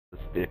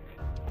dick.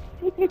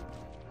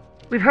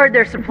 We've heard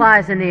there's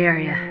supplies in the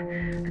area.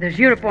 There's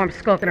uniforms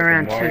skulking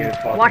around too.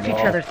 Watch each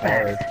other's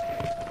backs.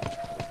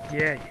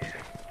 Yeah.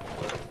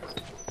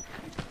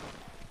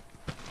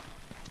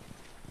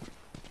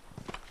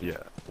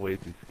 Yeah, way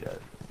too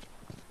scared.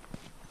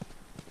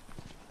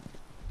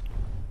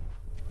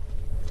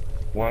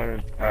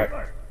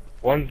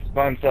 One's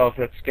by himself.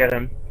 Let's get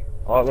him.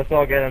 Let's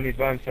all get him. He's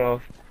by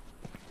himself.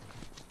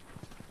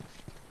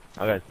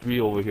 I got 3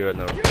 over here on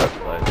the left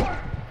side.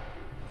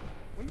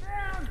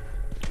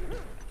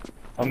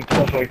 I'm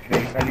close away from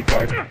him.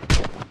 95.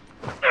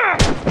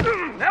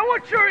 That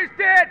one sure is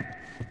dead!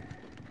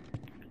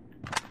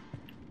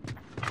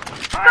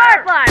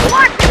 Firefly!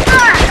 Watch the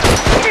fire!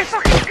 You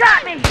fucking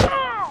got me!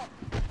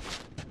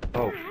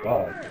 Oh,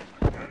 fuck.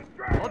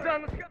 All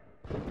done, let's go!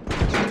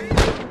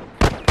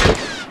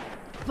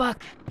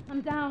 Fuck.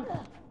 I'm down.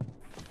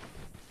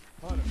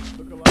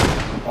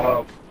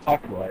 Oh,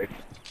 fuck life.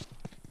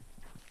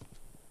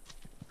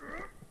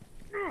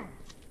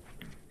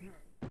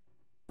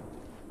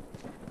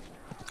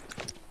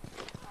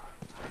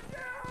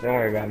 Don't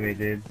worry about me,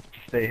 dude.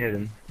 Just stay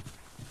hidden.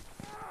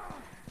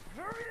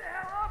 Hurry the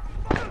hell up!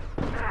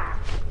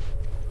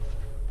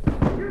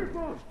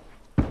 Uniform!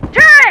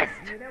 Tourist!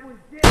 Hey, that one's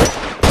dead!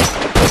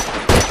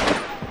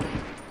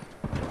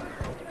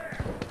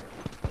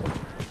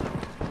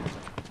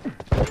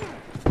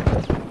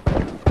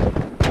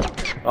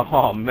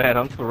 Oh man,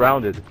 I'm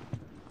surrounded.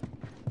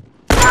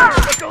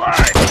 Look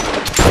alive!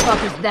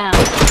 Fuck is down.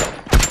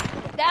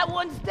 That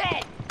one's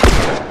dead.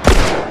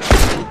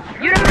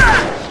 You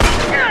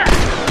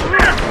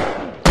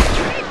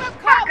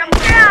fuck, I'm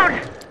down!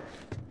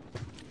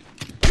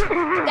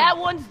 That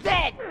one's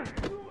dead.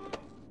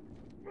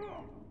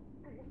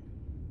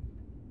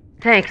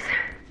 Thanks.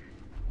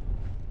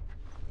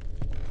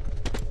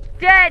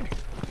 Dead!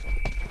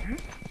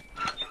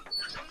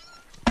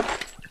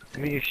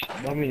 Let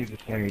me use the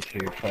semi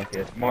too. Fuck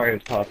it.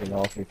 Mario's popping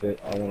off with it.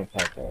 I want to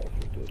pop off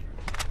with it.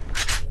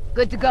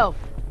 Good to go.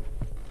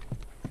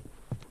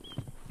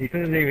 He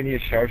doesn't even need a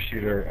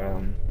sharpshooter,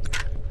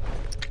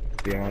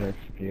 to be honest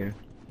with you.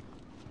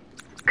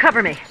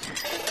 Cover me.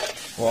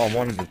 Well, on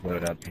one of his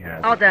loadouts he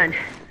has. All done.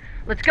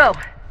 Let's go.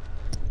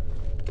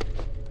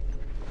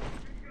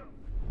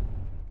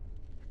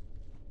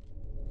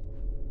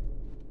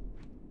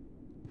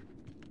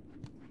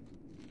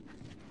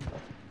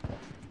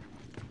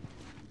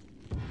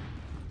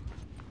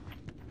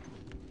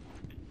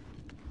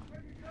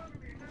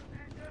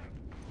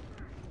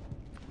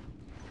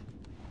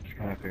 Just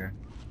come up here.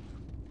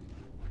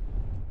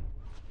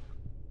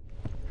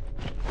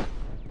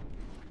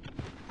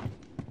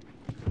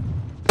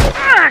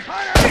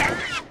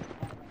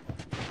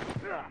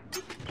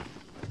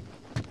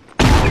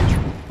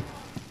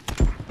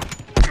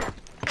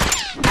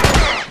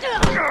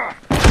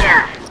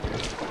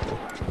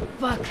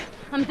 Fuck,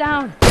 I'm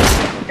down.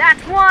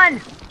 That's one!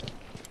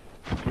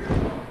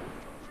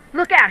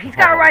 Look out, he's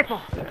got a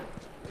rifle.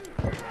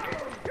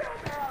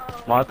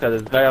 Moscow,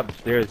 there's a guy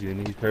upstairs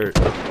and he's hurt.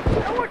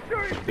 That one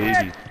sure is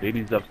dead!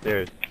 Baby's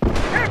upstairs.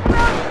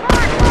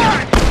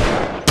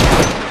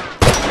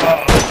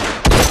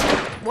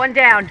 One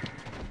down.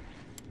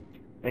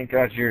 Thank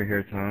God you're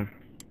here, Tom.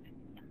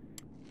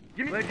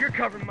 Glad you're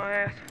covering my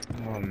ass.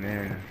 Oh,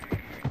 man.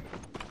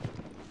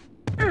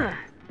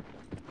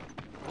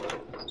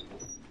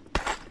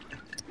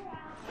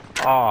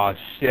 Oh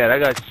shit, I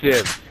got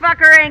shit.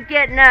 Fucker ain't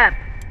getting up.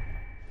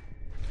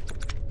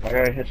 I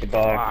gotta hit the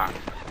box. Ah,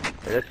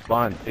 that's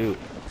fun too.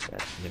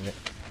 God damn it.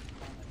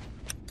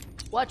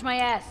 Watch my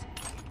ass.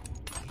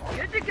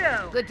 Good to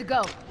go. Good to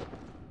go.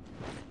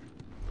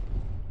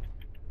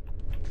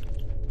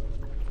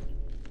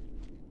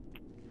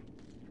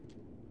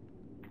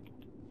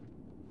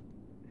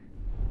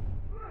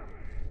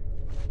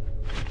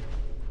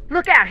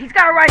 Look out, he's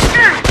got a rifle.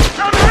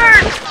 I'm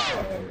hurt!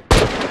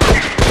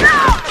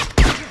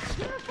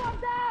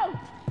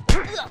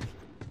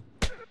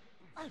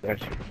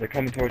 They're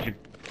coming towards you.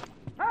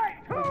 Hey,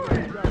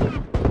 tourist!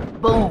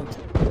 Boom.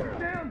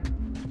 Down!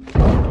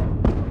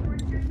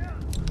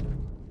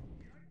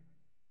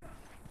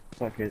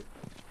 Fuck it.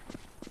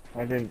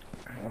 I didn't.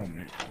 Oh,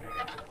 man.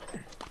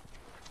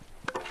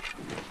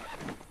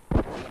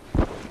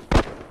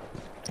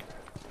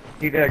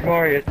 Teabag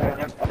Mario.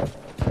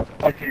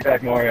 I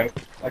teabag Mario.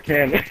 I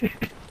can.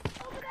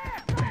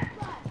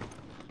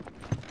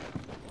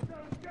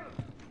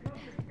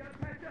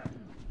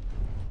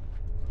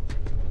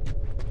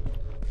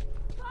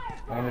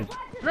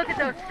 Look at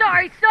those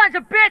sorry sons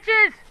of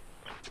bitches!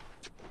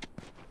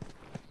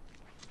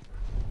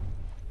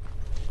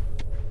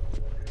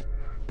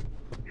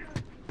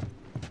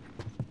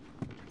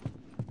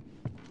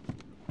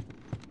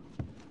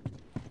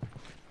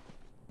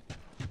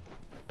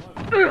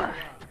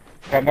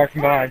 Got marked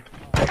from behind.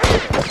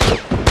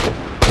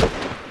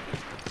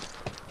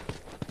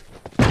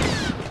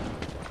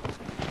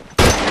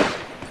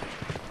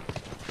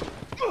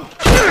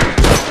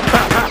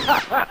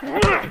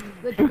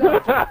 Good to go.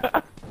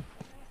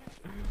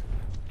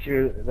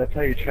 Sure, that's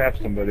how you trap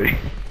somebody.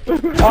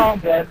 Oh, I'm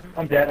dead.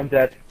 I'm dead. I'm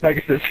dead.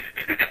 Pegasus.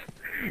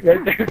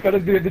 Right there in front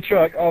of me in the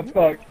truck. Oh,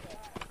 fuck.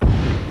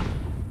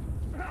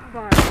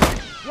 Fine.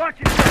 Watch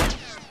it.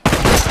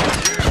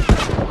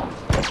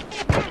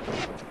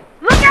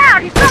 Look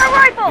out! He's got a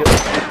rifle!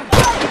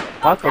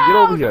 Moscow, get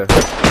over here.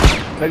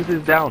 Pegasus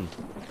is down.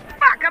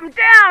 Fuck, I'm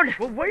down!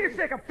 Well, wait a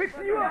sec. I'm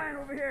fixing you up.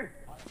 Over here.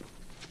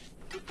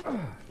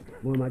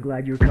 Boy, am I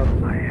glad you're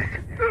covering my ass.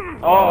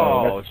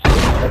 Oh, shit.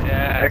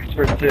 Yeah.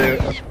 Expert 2.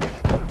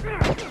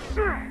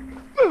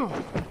 Get your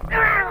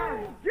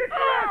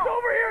ass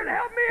over here and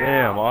help me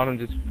Damn, out. Autumn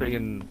just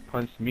friggin'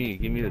 punched me.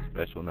 Give me the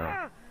special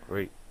now.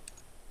 Great.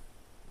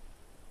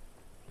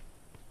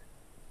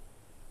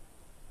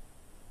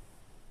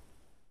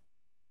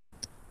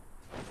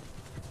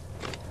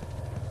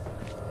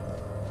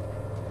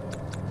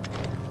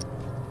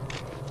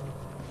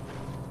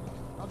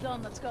 All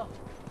done, let's go.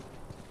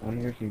 I want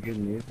to hear some good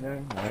news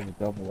now. I have a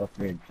double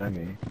upgrade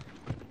semi.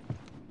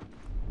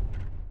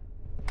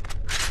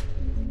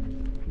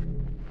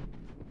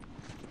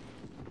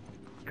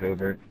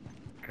 Covert.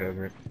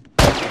 Covert.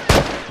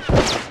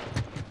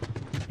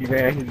 He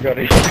ran, he's got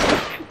a...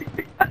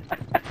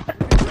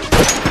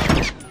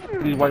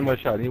 Need one more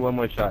shot. Need one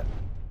more shot.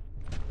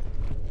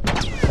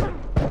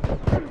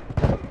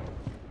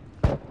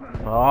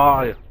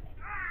 Oh, yeah.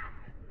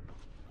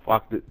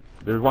 Fuck it.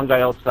 There's one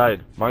guy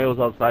outside. Mario's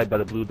outside by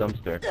the blue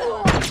dumpster. Oh.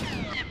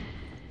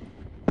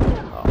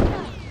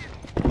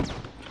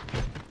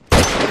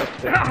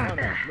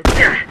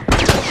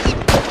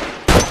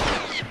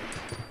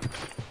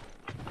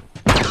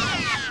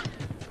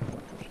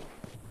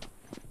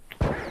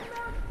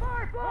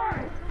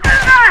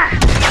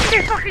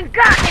 They fucking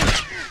got me!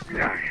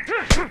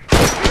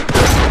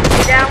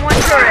 Down one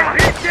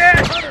turret. He's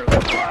dead.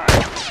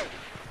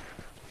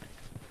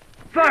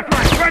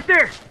 Firefly, right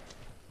there.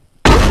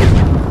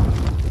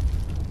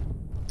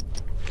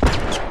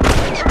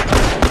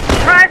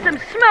 Try some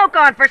smoke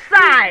on for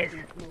size!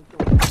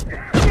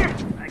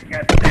 I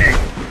can't see.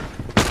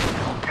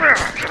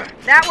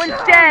 That one's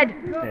dead!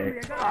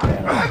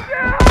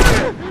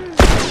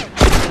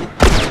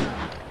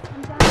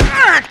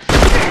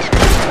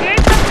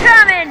 Keep them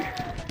coming!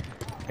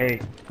 Hey,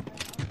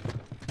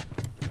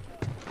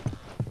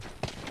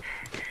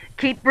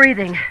 Keep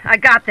breathing. I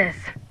got this.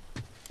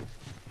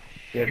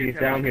 yeah, he's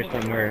down here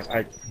somewhere.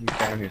 He's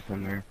down here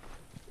somewhere.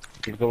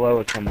 He's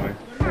below us somewhere.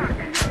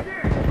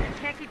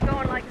 Can't keep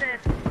going like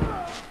this.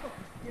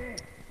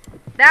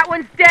 That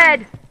one's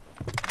dead!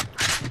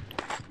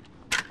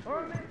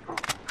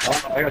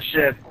 Oh, I got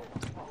shit.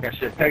 I got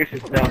shit.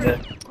 Pegasus is down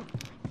there.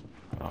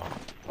 Oh,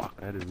 fuck.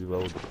 I had to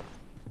reload.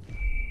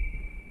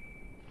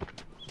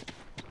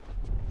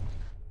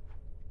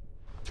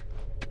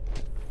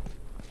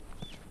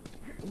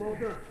 I'm all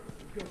done.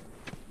 Let's go.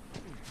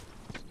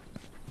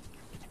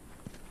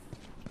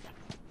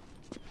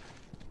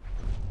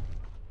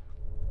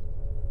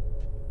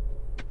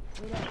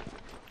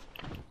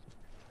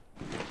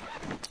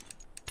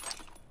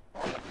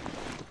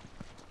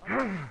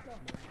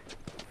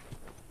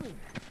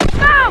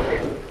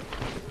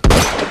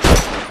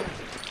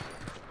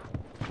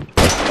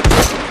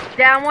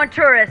 Down one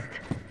tourist.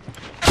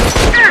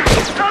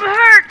 I'm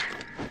hurt!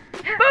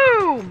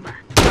 Boom!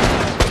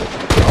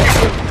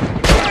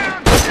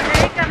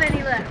 Ain't got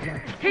any left.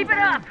 Keep it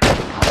up! I'm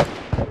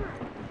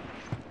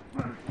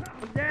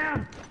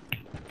down.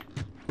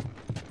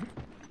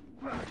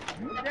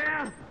 I'm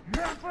down.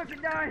 I'm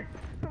fucking dying.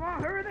 Come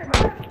on, hurry the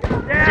hell.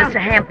 I'm down. Just a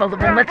handful of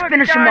them. I'm Let's fucking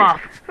finish them dying.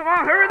 off. Come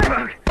on, hurry the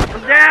fuck.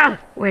 I'm down.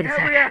 Wait a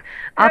Help me sec. out.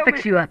 I'll Help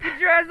fix me. you up. Get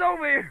your ass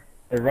over here.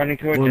 They're running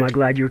towards Boy, am I us.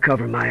 glad you're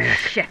covering my ass.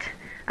 Shit.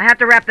 I have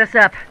to wrap this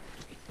up.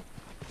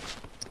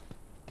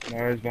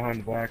 Mara's behind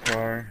the black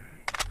car.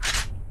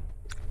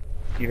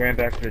 He ran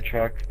back to the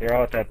truck. They're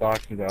all at that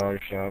box in the auto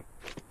shop.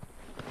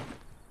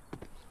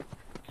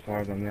 As far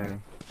as I know.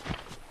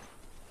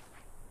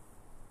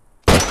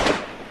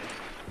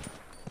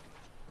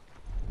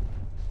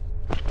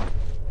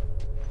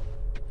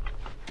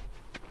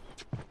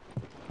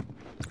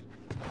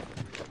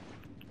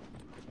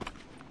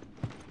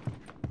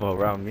 Oh,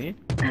 around me?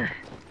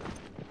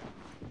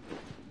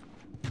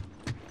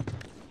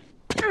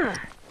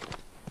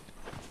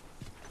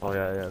 Oh,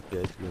 yeah,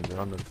 okay, I see them. They're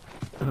on the...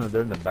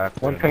 they're in the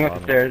back. One coming up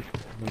the stairs.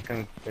 One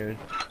coming up the stairs.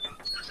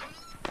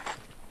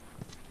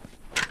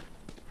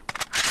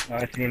 Oh,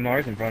 I see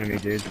Mars in front of me,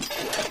 dude.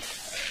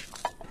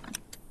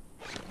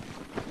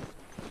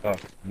 Oh,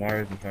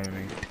 Mars in front of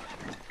me.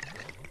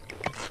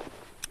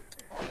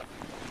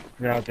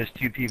 No, there's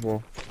two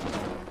people.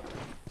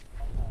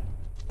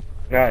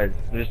 Guys,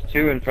 there's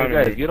two in front Hey,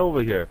 of guys, me. get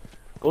over here.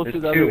 Go There's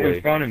through the two other way.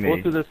 in front of me.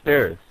 Go through the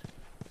stairs.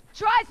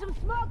 Try some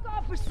smoke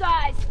on for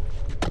size.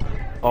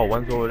 Oh,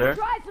 one's over there?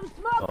 Try some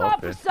smoke Oh, on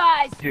okay. for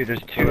size. Dude, there's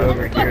two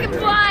over here. Fucking Though.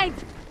 blind.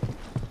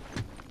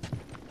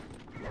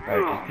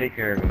 Alright, just take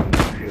care of them.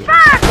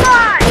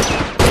 Firefly!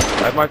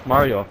 I marked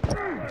Mario.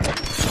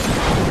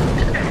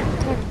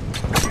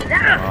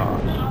 Down.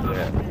 Oh,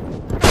 shit.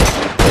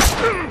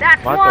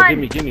 That's Marco,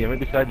 one! give me. I'm right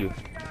beside you.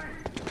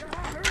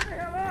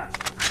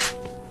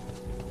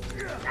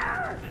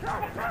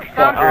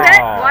 Phone Oh.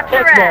 set, watch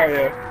your Fuck ass.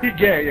 Mario. He's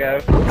gay, yeah.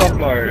 Fuck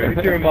Mario.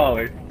 He's doing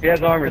Molly. He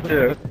has armor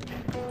too.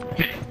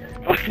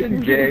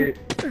 Fucking gay.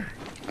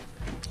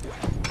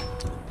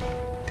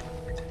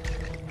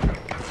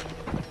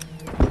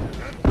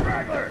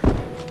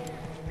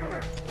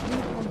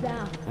 Calm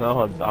down.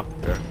 No,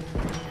 doctor.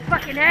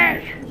 Fucking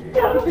A.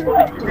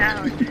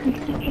 Down.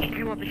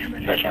 He won't be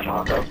coming back.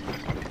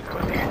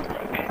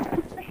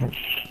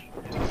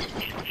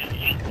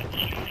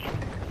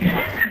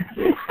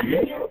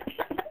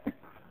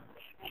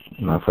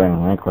 My friend,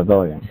 I'm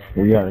Ecuadorian.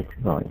 We are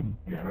Ecuadorian.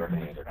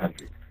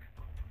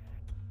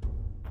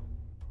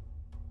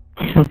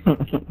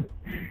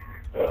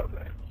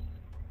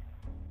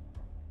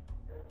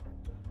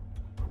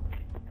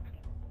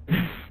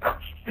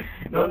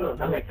 No,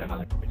 not like that.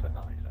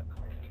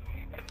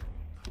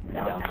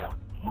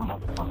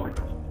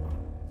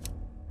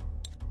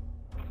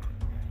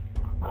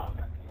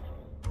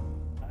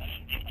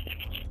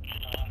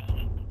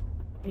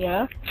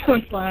 Yeah,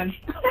 doing fine.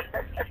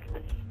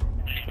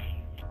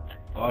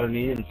 Oh,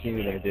 you didn't see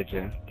me there, did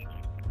you?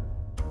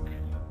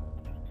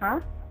 Huh?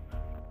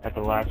 At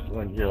the last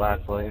one, your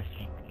last place.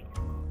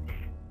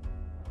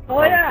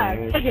 Oh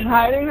yeah, fucking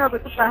hiding her,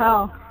 but what the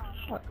hell?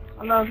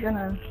 I know I was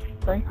gonna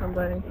thank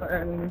somebody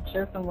or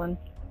share someone.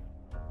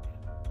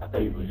 I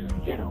thought you were just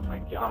getting on my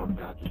god,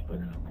 not just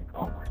putting it on my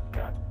oh my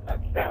god,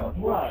 that was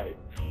right.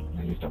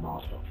 I used them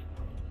also.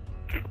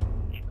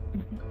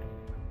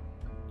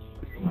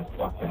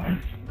 Huh?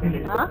 What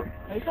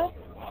you say?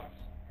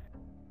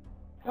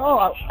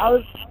 Oh, I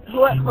was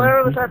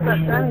whoever was at that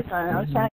Chinese sign. I was trying.